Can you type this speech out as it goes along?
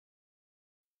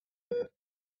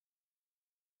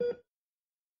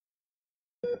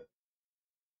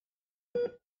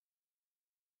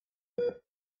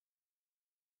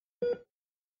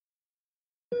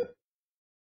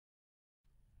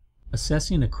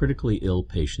Assessing a critically ill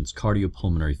patient's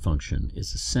cardiopulmonary function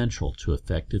is essential to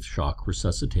effective shock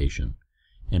resuscitation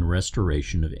and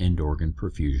restoration of end organ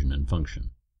perfusion and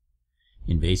function.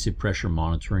 Invasive pressure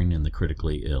monitoring in the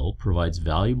critically ill provides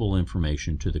valuable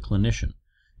information to the clinician,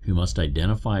 who must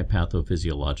identify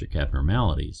pathophysiologic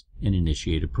abnormalities and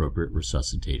initiate appropriate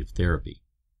resuscitative therapy.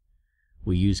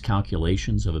 We use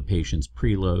calculations of a patient's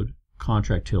preload,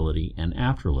 contractility, and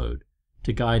afterload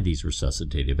to guide these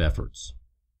resuscitative efforts.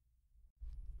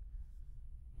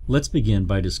 Let's begin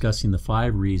by discussing the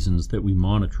 5 reasons that we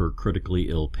monitor critically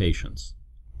ill patients.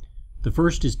 The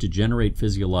first is to generate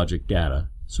physiologic data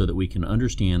so that we can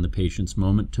understand the patient's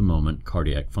moment-to-moment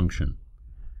cardiac function.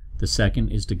 The second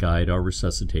is to guide our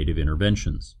resuscitative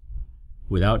interventions.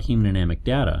 Without hemodynamic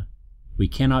data, we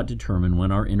cannot determine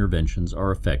when our interventions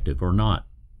are effective or not.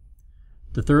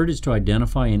 The third is to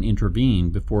identify and intervene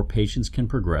before patients can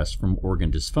progress from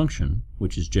organ dysfunction,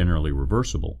 which is generally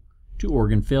reversible, to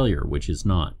organ failure, which is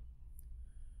not.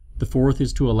 The fourth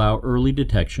is to allow early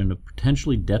detection of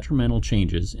potentially detrimental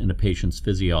changes in a patient's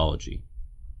physiology.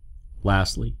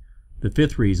 Lastly, the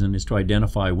fifth reason is to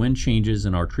identify when changes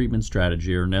in our treatment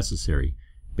strategy are necessary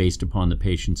based upon the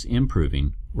patient's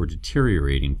improving or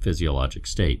deteriorating physiologic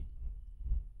state.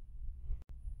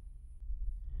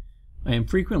 I am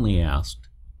frequently asked,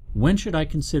 when should I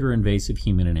consider invasive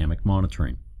hemodynamic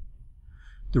monitoring?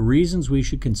 The reasons we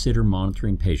should consider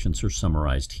monitoring patients are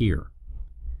summarized here.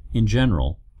 In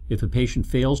general, if a patient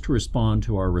fails to respond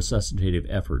to our resuscitative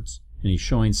efforts and is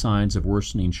showing signs of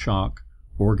worsening shock,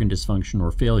 organ dysfunction, or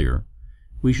failure,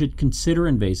 we should consider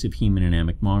invasive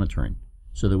hemodynamic monitoring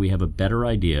so that we have a better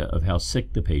idea of how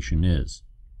sick the patient is.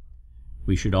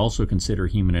 We should also consider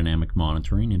hemodynamic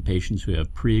monitoring in patients who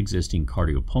have pre-existing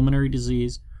cardiopulmonary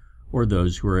disease or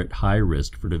those who are at high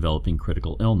risk for developing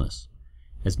critical illness,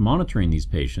 as monitoring these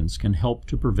patients can help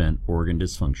to prevent organ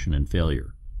dysfunction and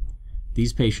failure.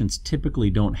 These patients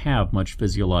typically don't have much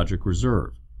physiologic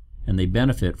reserve, and they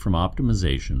benefit from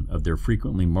optimization of their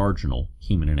frequently marginal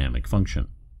hemodynamic function.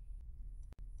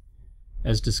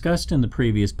 As discussed in the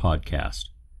previous podcast,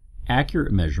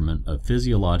 accurate measurement of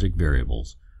physiologic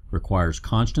variables requires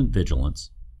constant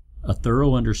vigilance, a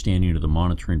thorough understanding of the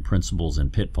monitoring principles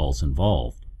and pitfalls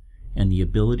involved, and the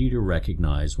ability to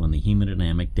recognize when the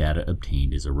hemodynamic data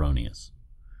obtained is erroneous.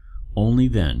 Only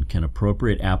then can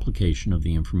appropriate application of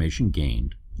the information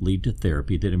gained lead to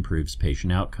therapy that improves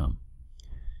patient outcome.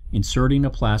 Inserting a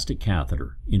plastic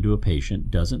catheter into a patient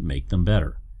doesn't make them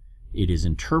better. It is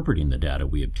interpreting the data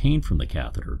we obtain from the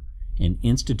catheter and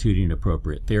instituting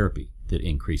appropriate therapy that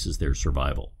increases their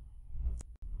survival.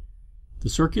 The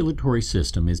circulatory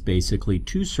system is basically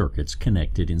 2 circuits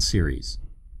connected in series.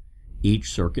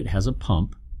 Each circuit has a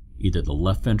pump, either the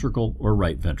left ventricle or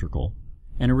right ventricle,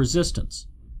 and a resistance,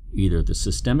 either the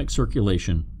systemic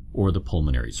circulation or the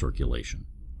pulmonary circulation.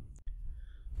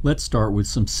 Let's start with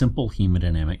some simple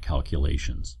hemodynamic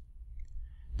calculations.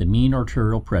 The mean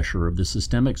arterial pressure of the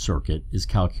systemic circuit is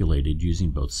calculated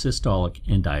using both systolic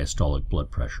and diastolic blood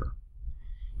pressure.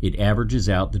 It averages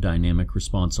out the dynamic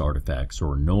response artifacts,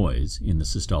 or noise, in the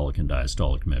systolic and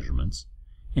diastolic measurements,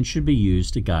 and should be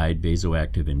used to guide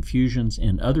vasoactive infusions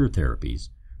and other therapies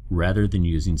rather than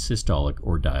using systolic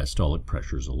or diastolic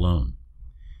pressures alone.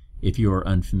 If you are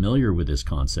unfamiliar with this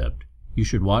concept, you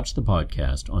should watch the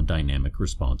podcast on dynamic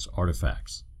response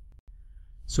artifacts.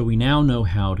 So we now know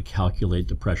how to calculate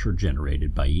the pressure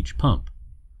generated by each pump.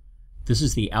 This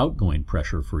is the outgoing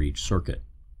pressure for each circuit.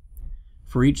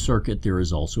 For each circuit, there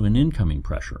is also an incoming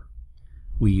pressure.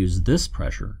 We use this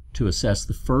pressure to assess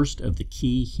the first of the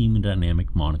key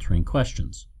hemodynamic monitoring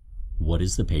questions. What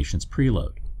is the patient's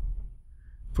preload?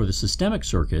 For the systemic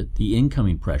circuit, the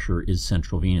incoming pressure is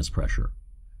central venous pressure.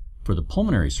 For the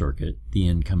pulmonary circuit, the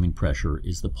incoming pressure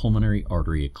is the pulmonary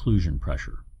artery occlusion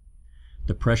pressure.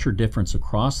 The pressure difference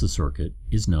across the circuit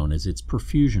is known as its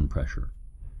perfusion pressure.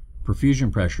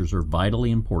 Perfusion pressures are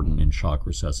vitally important in shock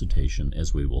resuscitation,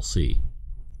 as we will see.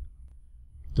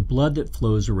 The blood that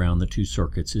flows around the 2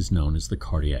 circuits is known as the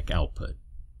cardiac output.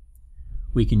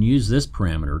 We can use this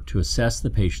parameter to assess the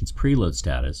patient's preload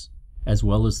status, as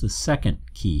well as the second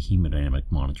key hemodynamic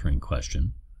monitoring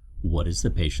question: what is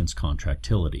the patient's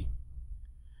contractility?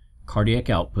 Cardiac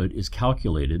output is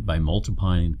calculated by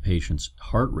multiplying the patient's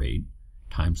heart rate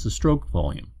times the stroke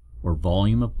volume, or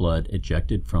volume of blood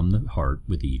ejected from the heart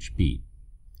with each beat.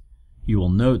 You will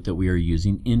note that we are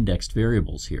using indexed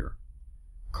variables here: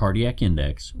 cardiac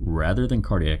index rather than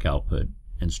cardiac output,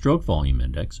 and stroke volume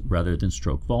index rather than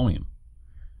stroke volume.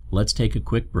 Let's take a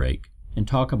quick break and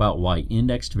talk about why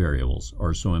indexed variables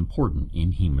are so important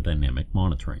in hemodynamic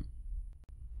monitoring.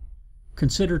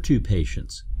 Consider two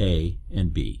patients, A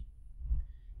and B.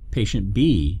 Patient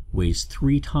B weighs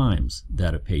 3 times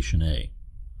that of patient A.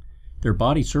 Their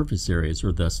body surface areas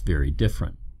are thus very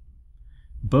different.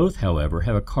 Both, however,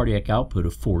 have a cardiac output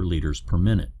of 4 liters per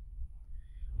minute.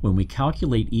 When we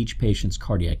calculate each patient's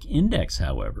cardiac index,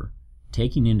 however,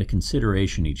 taking into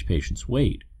consideration each patient's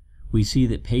weight, we see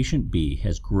that patient B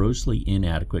has grossly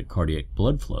inadequate cardiac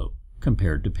blood flow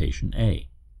compared to patient A.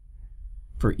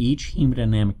 For each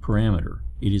hemodynamic parameter,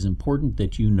 it is important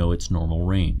that you know its normal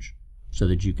range, so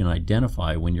that you can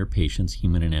identify when your patient's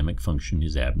hemodynamic function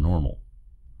is abnormal.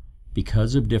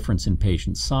 Because of difference in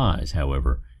patient size,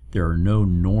 however, there are no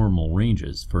normal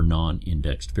ranges for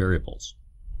non-indexed variables.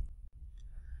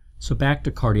 So back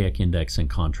to cardiac index and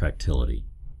contractility.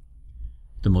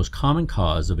 The most common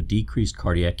cause of a decreased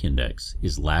cardiac index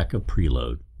is lack of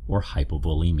preload or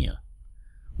hypovolemia.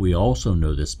 We also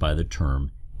know this by the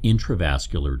term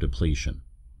intravascular depletion.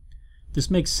 This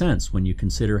makes sense when you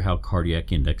consider how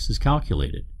cardiac index is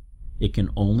calculated. It can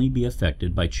only be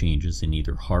affected by changes in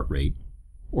either heart rate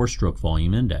or stroke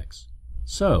volume index.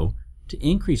 So, to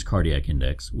increase cardiac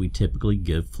index, we typically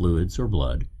give fluids or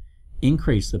blood,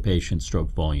 increase the patient's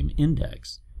stroke volume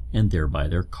index, and thereby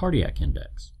their cardiac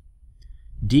index.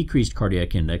 Decreased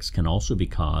cardiac index can also be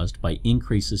caused by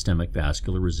increased systemic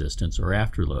vascular resistance or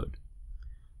afterload.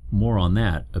 More on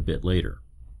that a bit later.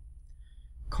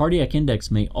 Cardiac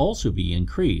index may also be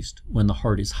increased when the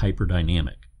heart is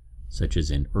hyperdynamic, such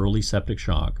as in early septic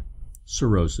shock,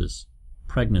 cirrhosis,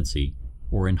 pregnancy,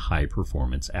 or in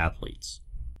high-performance athletes.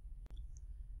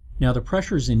 Now, the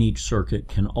pressures in each circuit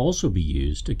can also be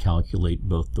used to calculate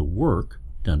both the work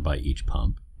done by each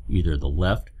pump, either the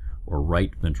left or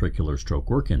right ventricular stroke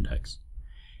work index,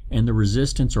 and the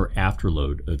resistance or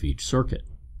afterload of each circuit,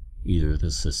 either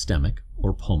the systemic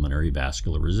or pulmonary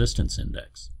vascular resistance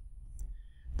index.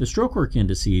 The stroke work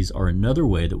indices are another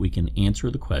way that we can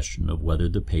answer the question of whether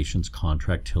the patient's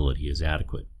contractility is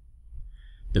adequate.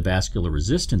 The vascular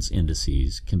resistance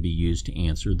indices can be used to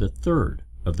answer the third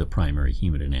of the primary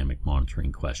hemodynamic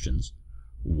monitoring questions: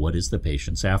 what is the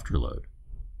patient's afterload?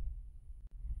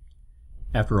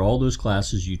 After all those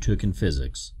classes you took in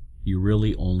physics, you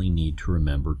really only need to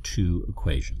remember 2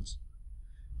 equations.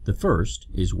 The first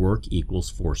is work equals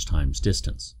force times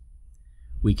distance.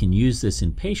 We can use this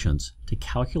in patients to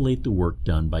calculate the work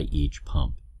done by each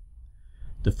pump.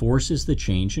 The force is the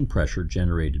change in pressure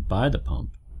generated by the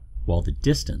pump, while the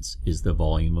distance is the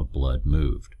volume of blood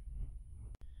moved.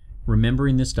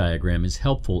 Remembering this diagram is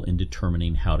helpful in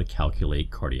determining how to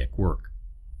calculate cardiac work.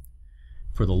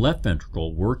 For the left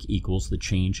ventricle, work equals the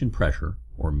change in pressure,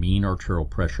 or mean arterial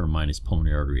pressure minus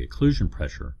pulmonary artery occlusion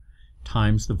pressure,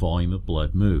 times the volume of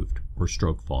blood moved, or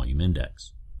stroke volume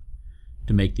index.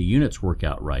 To make the units work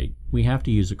out right, we have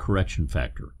to use a correction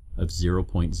factor of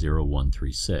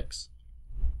 0.0136.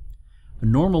 A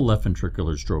normal left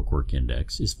ventricular stroke work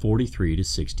index is 43 to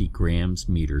 60 grams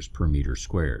meters per meter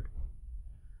squared.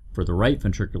 For the right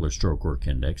ventricular stroke work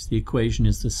index, the equation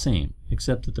is the same,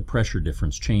 except that the pressure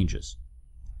difference changes.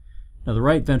 Now, the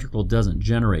right ventricle doesn't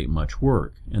generate much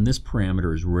work, and this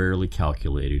parameter is rarely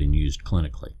calculated and used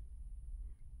clinically.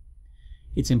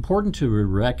 It's important to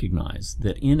recognize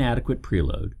that inadequate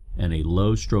preload and a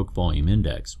low stroke volume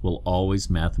index will always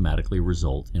mathematically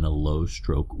result in a low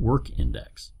stroke work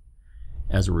index.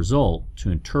 As a result,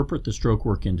 to interpret the stroke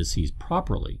work indices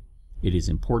properly, it is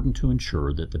important to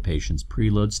ensure that the patient's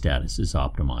preload status is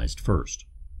optimized first.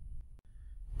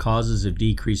 Causes of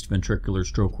decreased ventricular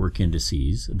stroke work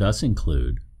indices thus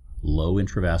include low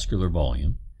intravascular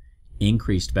volume,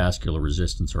 increased vascular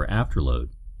resistance or afterload,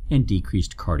 and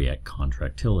decreased cardiac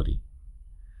contractility.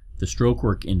 The stroke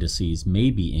work indices may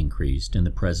be increased in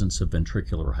the presence of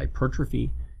ventricular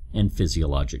hypertrophy and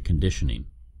physiologic conditioning.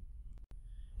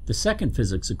 The second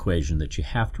physics equation that you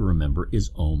have to remember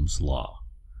is Ohm's law.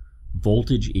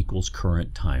 Voltage equals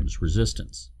current times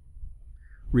resistance.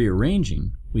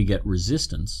 Rearranging, we get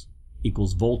resistance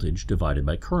equals voltage divided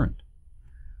by current.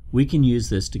 We can use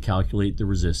this to calculate the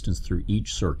resistance through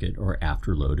each circuit or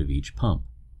afterload of each pump.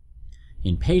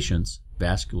 In patients,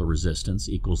 vascular resistance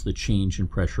equals the change in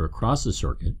pressure across the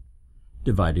circuit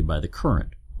divided by the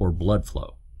current, or blood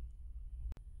flow.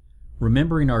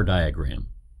 Remembering our diagram,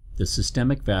 the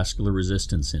systemic vascular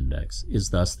resistance index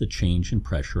is thus the change in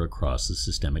pressure across the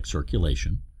systemic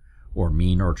circulation, or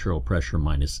mean arterial pressure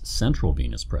minus central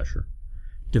venous pressure,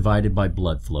 divided by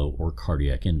blood flow or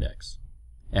cardiac index.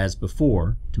 As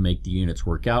before, to make the units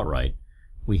work out right,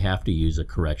 we have to use a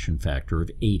correction factor of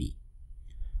 80.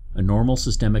 A normal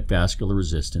systemic vascular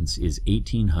resistance is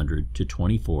 1800 to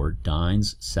 24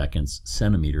 dynes seconds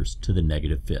centimeters to the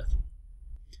 -5th.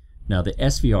 Now the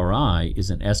SVRI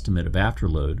is an estimate of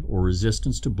afterload or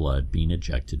resistance to blood being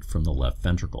ejected from the left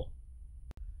ventricle.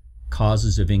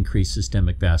 Causes of increased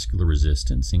systemic vascular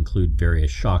resistance include various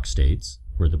shock states,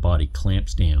 where the body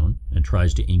clamps down and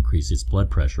tries to increase its blood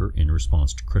pressure in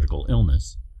response to critical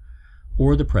illness,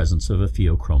 or the presence of a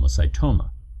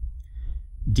pheochromocytoma.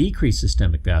 Decreased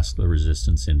systemic vascular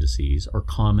resistance indices are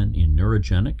common in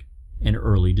neurogenic and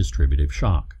early distributive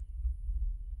shock.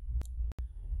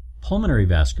 Pulmonary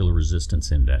vascular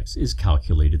resistance index is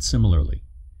calculated similarly.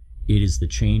 It is the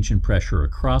change in pressure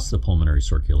across the pulmonary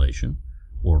circulation,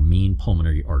 or mean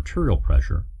pulmonary arterial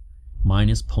pressure,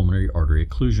 minus pulmonary artery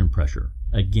occlusion pressure,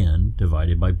 again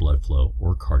divided by blood flow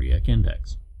or cardiac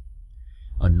index.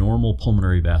 A normal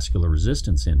pulmonary vascular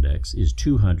resistance index is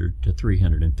 200 to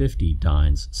 350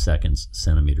 dynes seconds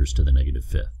centimeters to the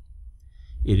 -5th.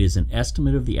 It is an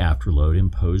estimate of the afterload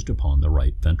imposed upon the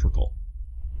right ventricle.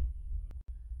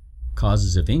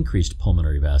 Causes of increased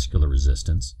pulmonary vascular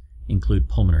resistance include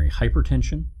pulmonary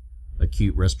hypertension,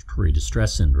 acute respiratory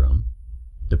distress syndrome,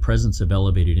 the presence of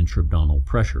elevated intra-abdominal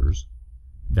pressures,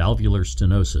 valvular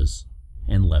stenosis,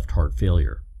 and left heart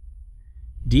failure.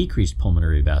 Decreased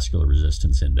pulmonary vascular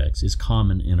resistance index is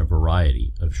common in a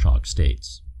variety of shock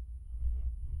states.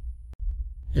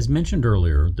 As mentioned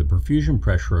earlier, the perfusion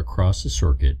pressure across the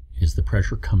circuit is the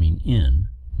pressure coming in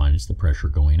minus the pressure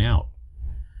going out.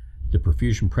 The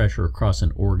perfusion pressure across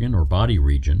an organ or body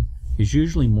region is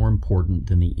usually more important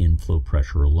than the inflow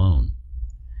pressure alone.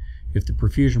 If the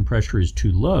perfusion pressure is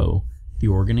too low, the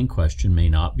organ in question may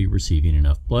not be receiving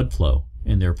enough blood flow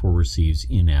and therefore receives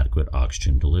inadequate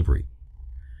oxygen delivery.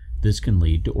 This can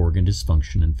lead to organ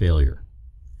dysfunction and failure.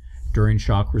 During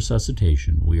shock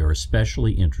resuscitation, we are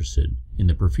especially interested in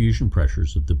the perfusion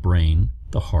pressures of the brain,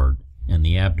 the heart, and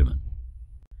the abdomen.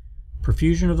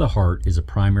 Perfusion of the heart is a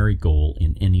primary goal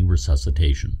in any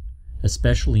resuscitation,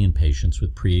 especially in patients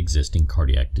with pre-existing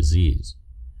cardiac disease.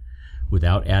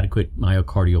 Without adequate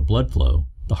myocardial blood flow,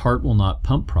 the heart will not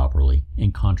pump properly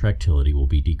and contractility will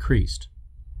be decreased.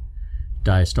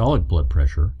 Diastolic blood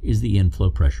pressure is the inflow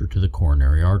pressure to the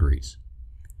coronary arteries.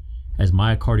 As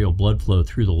myocardial blood flow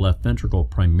through the left ventricle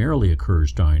primarily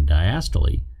occurs during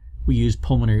diastole, we use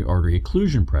pulmonary artery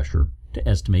occlusion pressure to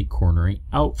estimate coronary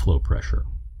outflow pressure.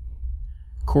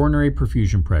 Coronary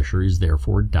perfusion pressure is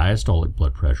therefore diastolic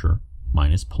blood pressure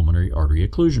minus pulmonary artery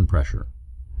occlusion pressure.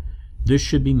 This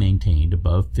should be maintained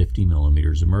above 50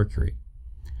 millimeters of mercury.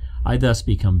 I thus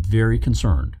become very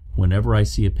concerned whenever I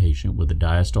see a patient with a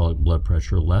diastolic blood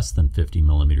pressure less than 50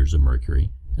 millimeters of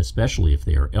mercury, especially if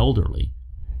they are elderly,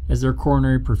 as their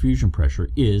coronary perfusion pressure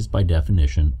is, by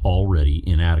definition, already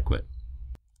inadequate.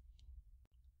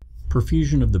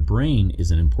 Perfusion of the brain is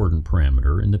an important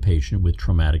parameter in the patient with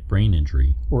traumatic brain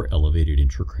injury or elevated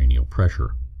intracranial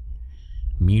pressure.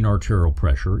 Mean arterial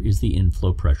pressure is the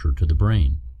inflow pressure to the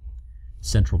brain.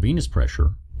 Central venous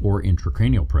pressure, or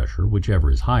intracranial pressure,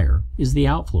 whichever is higher, is the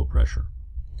outflow pressure.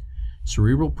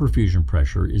 Cerebral perfusion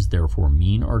pressure is therefore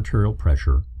mean arterial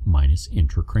pressure minus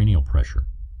intracranial pressure.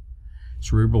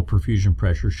 Cerebral perfusion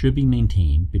pressure should be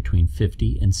maintained between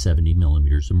 50 and 70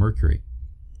 millimeters of mercury.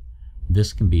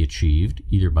 This can be achieved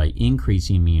either by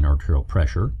increasing mean arterial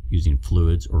pressure using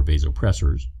fluids or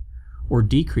vasopressors, or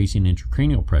decreasing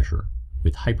intracranial pressure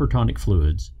with hypertonic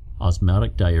fluids,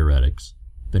 osmotic diuretics,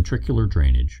 ventricular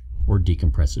drainage, or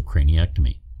decompressive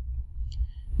craniectomy.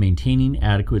 Maintaining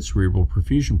adequate cerebral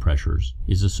perfusion pressures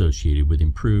is associated with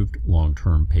improved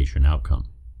long-term patient outcome.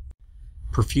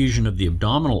 Perfusion of the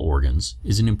abdominal organs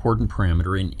is an important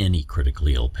parameter in any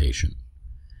critically ill patient.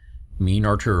 Mean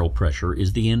arterial pressure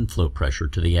is the inflow pressure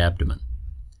to the abdomen.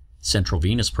 Central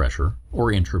venous pressure,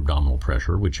 or intra-abdominal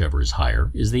pressure, whichever is higher,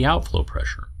 is the outflow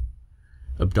pressure.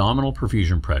 Abdominal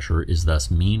perfusion pressure is thus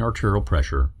mean arterial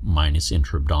pressure minus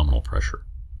intra-abdominal pressure.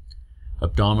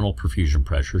 Abdominal perfusion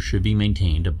pressure should be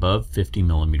maintained above 50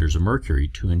 millimeters of mercury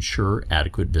to ensure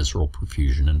adequate visceral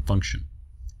perfusion and function.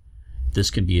 This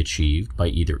can be achieved by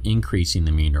either increasing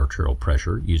the mean arterial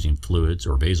pressure using fluids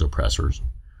or vasopressors,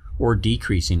 or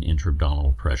decreasing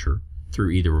intra-abdominal pressure through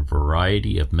either a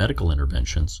variety of medical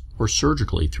interventions or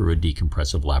surgically through a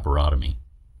decompressive laparotomy.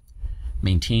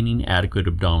 Maintaining adequate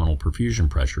abdominal perfusion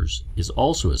pressures is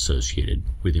also associated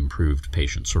with improved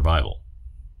patient survival.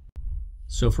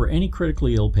 So for any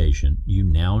critically ill patient, you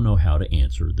now know how to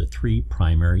answer the three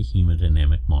primary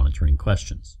hemodynamic monitoring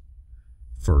questions.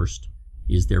 First,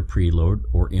 is their preload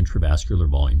or intravascular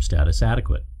volume status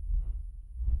adequate?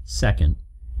 Second,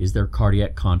 is their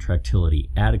cardiac contractility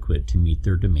adequate to meet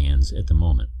their demands at the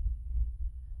moment?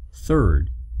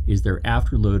 Third, Is their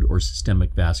afterload or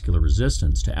systemic vascular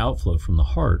resistance to outflow from the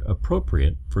heart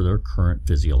appropriate for their current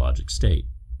physiologic state?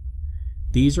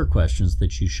 These are questions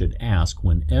that you should ask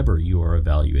whenever you are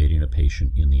evaluating a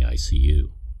patient in the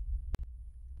ICU.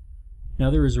 Now,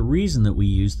 there is a reason that we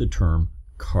use the term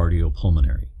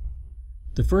cardiopulmonary.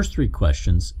 The first three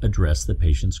questions address the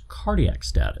patient's cardiac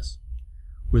status.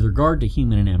 With regard to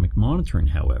hemodynamic monitoring,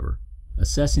 however,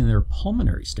 assessing their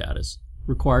pulmonary status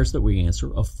requires that we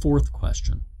answer a fourth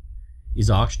question. Is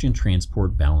oxygen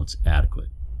transport balance adequate?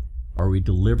 Are we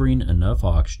delivering enough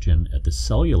oxygen at the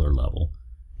cellular level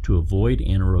to avoid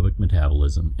anaerobic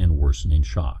metabolism and worsening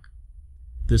shock?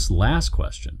 This last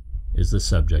question is the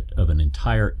subject of an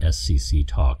entire SCC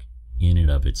talk in and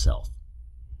of itself.